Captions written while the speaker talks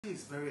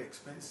It's very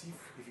expensive.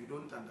 If you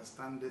don't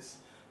understand this,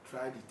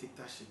 try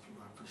dictatorship. You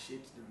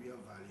appreciate the real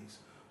values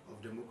of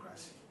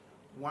democracy.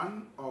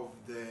 One of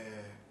the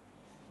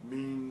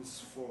means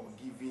for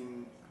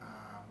giving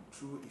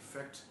true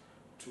effect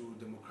to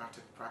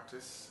democratic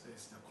practice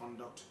is the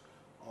conduct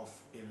of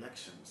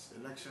elections.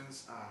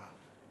 Elections are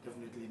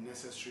definitely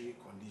necessary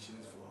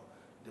conditions for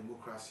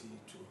democracy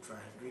to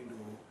thrive, even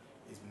though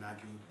it's been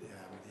argued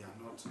they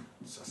are not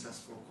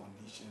successful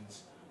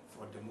conditions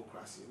for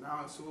democracy.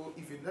 Now, so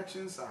if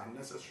elections are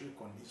necessary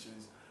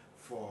conditions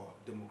for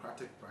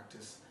democratic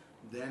practice,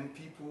 then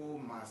people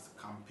must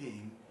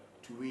campaign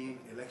to win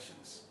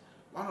elections.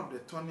 One of the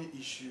thorny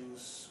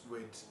issues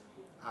with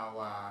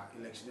our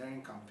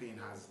electioneering campaign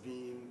has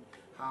been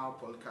how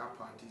political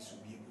parties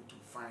will be able to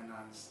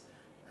finance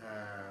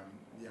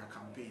their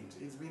campaigns.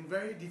 It's been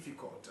very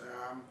difficult.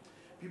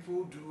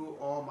 People do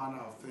all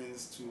manner of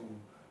things to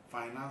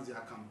finance their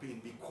campaign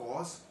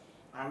because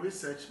my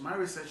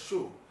research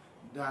show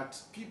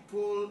that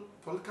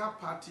political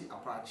party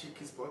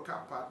apparatchiks,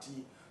 political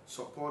party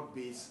support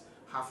base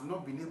have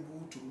not been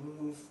able to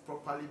move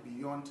properly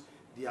beyond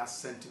their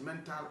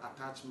sentimental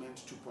attachment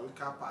to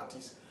political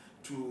parties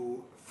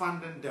to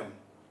funding them.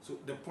 So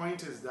the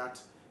point is that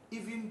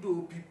even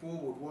though people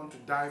would want to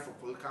die for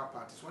political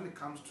parties, when it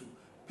comes to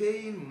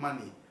paying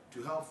money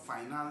to help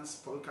finance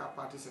political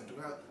parties and to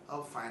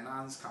help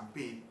finance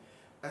campaign,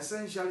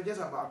 essentially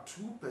just about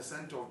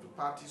 2% of the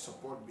party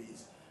support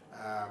base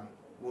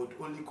will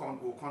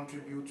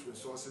contribute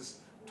resources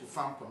to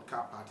fund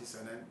political parties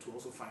and then to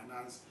also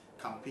finance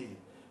campaign.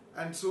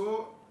 And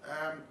so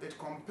it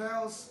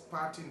compels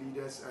party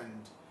leaders and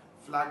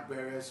flag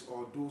bearers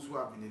or those who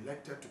have been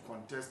elected to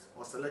contest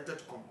or selected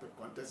to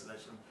contest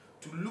election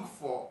to look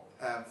for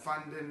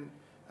funding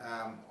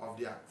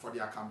for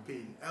their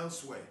campaign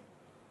elsewhere.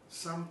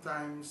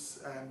 Sometimes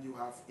you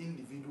have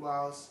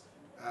individuals,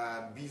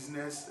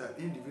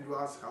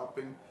 individuals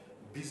helping,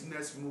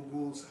 business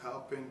moguls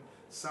helping.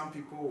 Some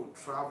people will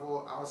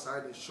travel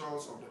outside the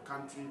shores of the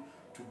country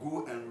to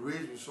go and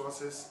raise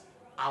resources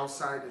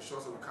outside the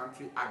shores of the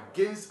country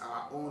against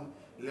our own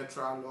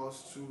electoral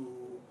laws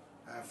to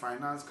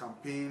finance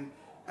campaign,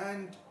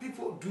 and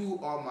people do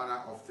all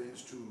manner of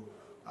things to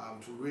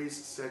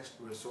raise such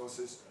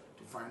resources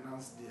to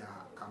finance their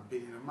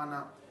campaign in a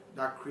manner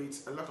that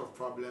creates a lot of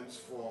problems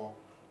for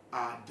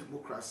our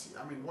democracy.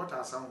 I mean, what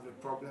are some of the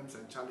problems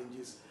and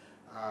challenges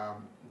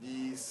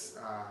these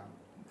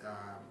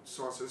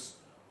sources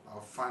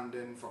of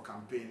funding for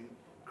campaign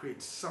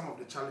create? Some of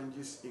the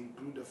challenges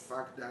include the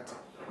fact that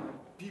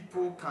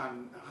people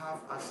can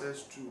have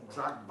access to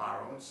drug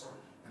barons,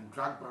 and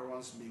drug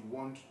barons may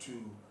want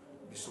to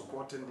be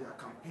supporting their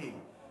campaign.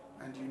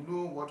 And you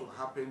know what will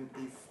happen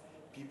if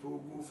people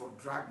go for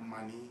drug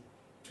money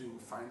to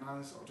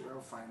finance or to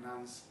help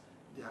finance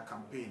their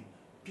campaign.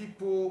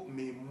 People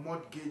may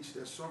mortgage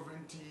the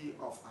sovereignty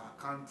of our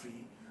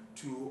country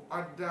to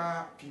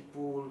other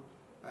people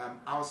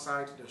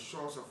outside the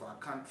shores of our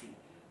country.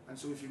 And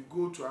so if you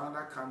go to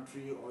another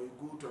country or you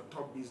go to a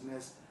top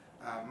business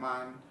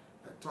man,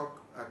 a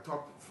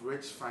top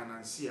rich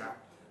financier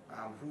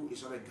who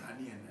is not a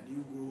Ghanaian, and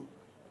you go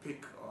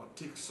pick or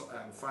take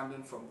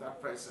funding from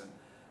that person,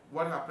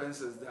 what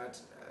happens is that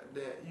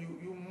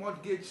you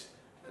mortgage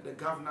the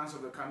governance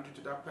of the country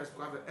to that person,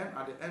 because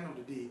at the end of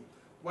the day,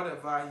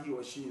 whatever he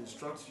or she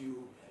instructs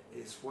you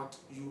is what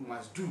you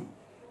must do.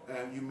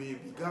 You may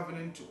be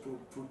governing to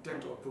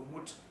protect or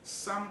promote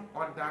some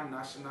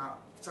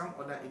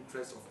other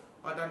interests of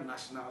other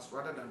nationals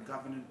rather than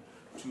governing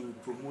to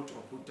promote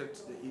or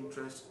protect the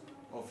interests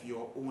of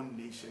your own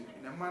nation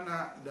in a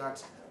manner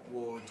that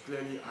would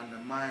clearly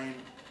undermine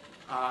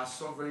our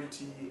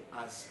sovereignty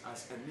as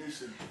a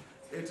nation.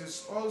 It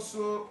is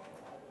also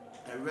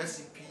a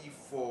recipe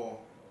for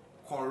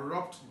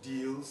corrupt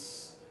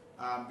deals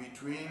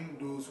between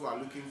those who are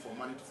looking for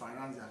money to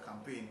finance their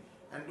campaign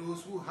and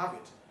those who have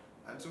it.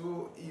 And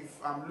so if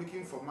I'm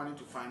looking for money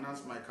to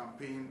finance my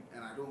campaign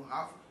and I don't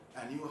have,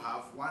 and you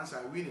have, once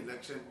I win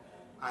election,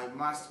 I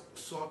must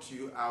sort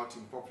you out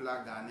in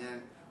popular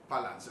Ghanaian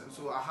parlance. And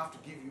so I have to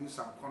give you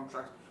some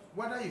contract.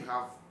 Whether you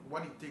have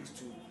what it takes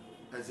to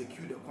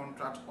execute the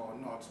contract or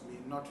not may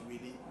not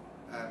really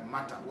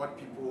matter. What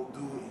people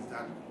do is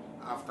that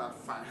after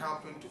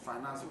helping to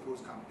finance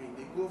people's campaign,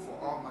 they go for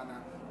all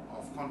manner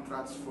of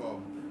contracts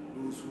from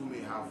those who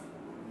may have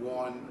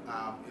won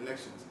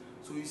elections.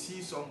 So you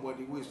see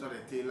somebody who is not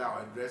a tailor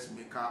or a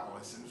dressmaker or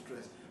a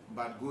seamstress,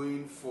 but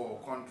going for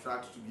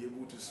contracts to be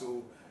able to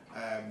sew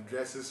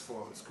dresses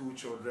for school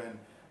children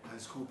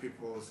and school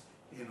peoples,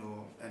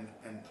 and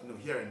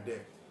here and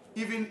there.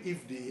 Even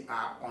if they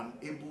are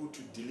unable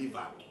to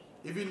deliver,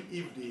 even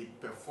if they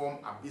perform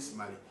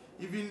abysmally,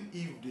 even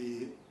if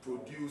they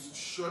produce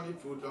shoddy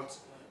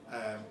products,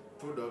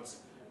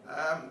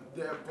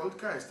 the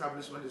political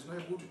establishment is not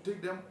able to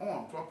take them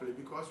on properly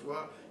because,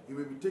 well, you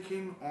may be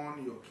taking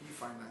on your key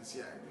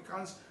financier. It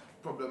becomes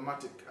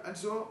problematic. And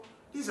so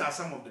these are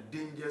some of the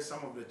dangers,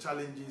 some of the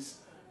challenges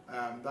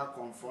that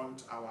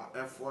confront our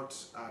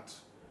efforts at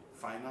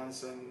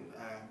financing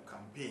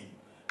campaign.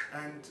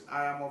 And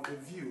I am of the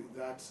view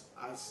that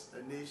as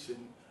a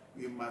nation,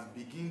 we must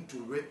begin to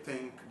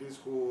rethink this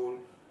whole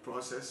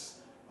process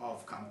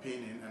of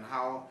campaigning and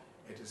how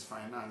it is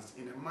financed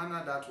in a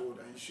manner that would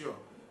ensure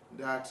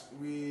that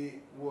we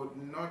would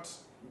not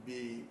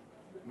be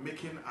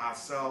making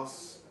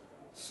ourselves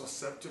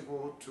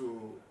susceptible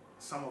to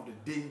some of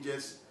the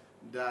dangers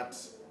that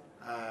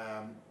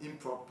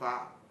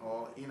improper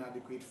or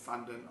inadequate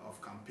funding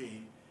of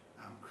campaign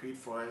create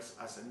for us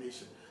as a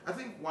nation. I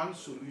think one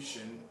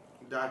solution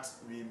that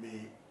we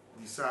may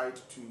decide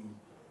to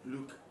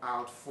look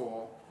out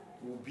for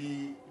will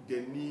be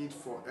the need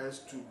for us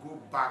to go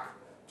back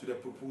to the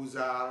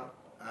proposal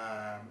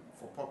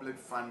for public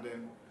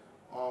funding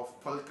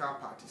of political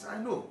parties. I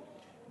know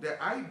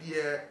the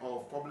idea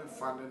of public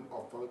funding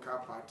of political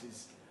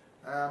parties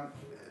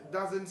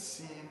doesn't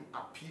seem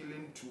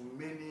appealing to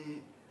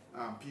many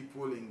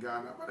people in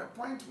Ghana, but a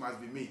point must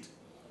be made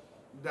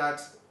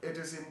that it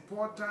is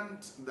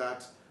important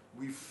that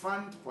we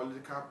fund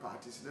political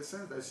parties in the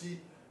sense that, see,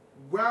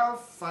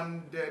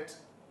 well-funded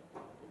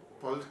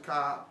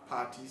political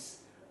parties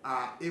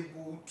are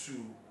able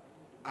to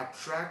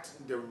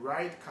attract the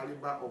right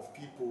caliber of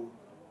people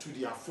to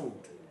their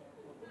fold.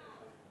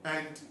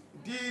 And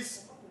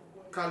these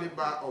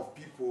caliber of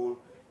people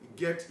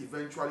get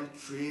eventually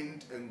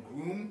trained and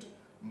groomed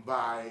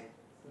by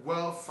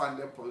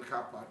well-funded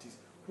political parties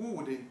who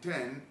would in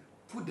turn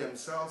put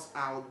themselves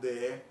out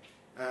there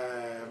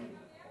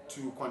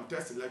to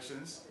contest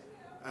elections,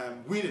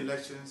 win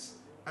elections,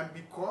 and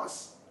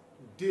because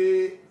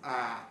they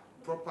are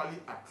properly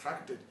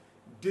attracted,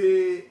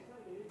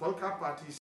 political parties